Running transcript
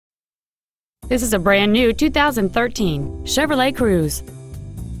This is a brand new 2013 Chevrolet Cruze.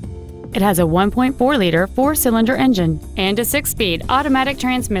 It has a 1.4-liter four-cylinder engine and a 6-speed automatic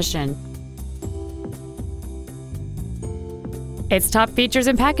transmission. Its top features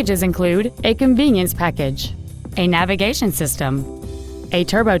and packages include a convenience package, a navigation system, a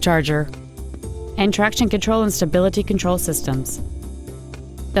turbocharger, and traction control and stability control systems.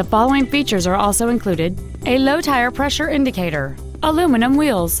 The following features are also included: a low tire pressure indicator, aluminum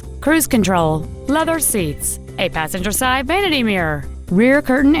wheels, cruise control, leather seats, a passenger side vanity mirror, rear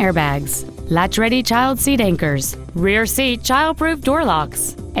curtain airbags, latch-ready child seat anchors, rear seat child-proof door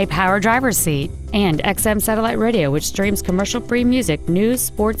locks, a power driver's seat, and XM satellite radio which streams commercial-free music, news,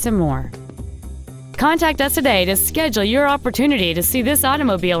 sports, and more. Contact us today to schedule your opportunity to see this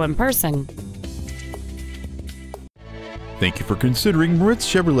automobile in person. Thank you for considering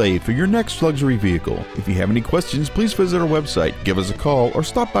Moritz Chevrolet for your next luxury vehicle. If you have any questions, please visit our website, give us a call, or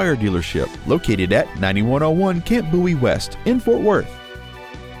stop by our dealership located at 9101 Camp Bowie West in Fort Worth.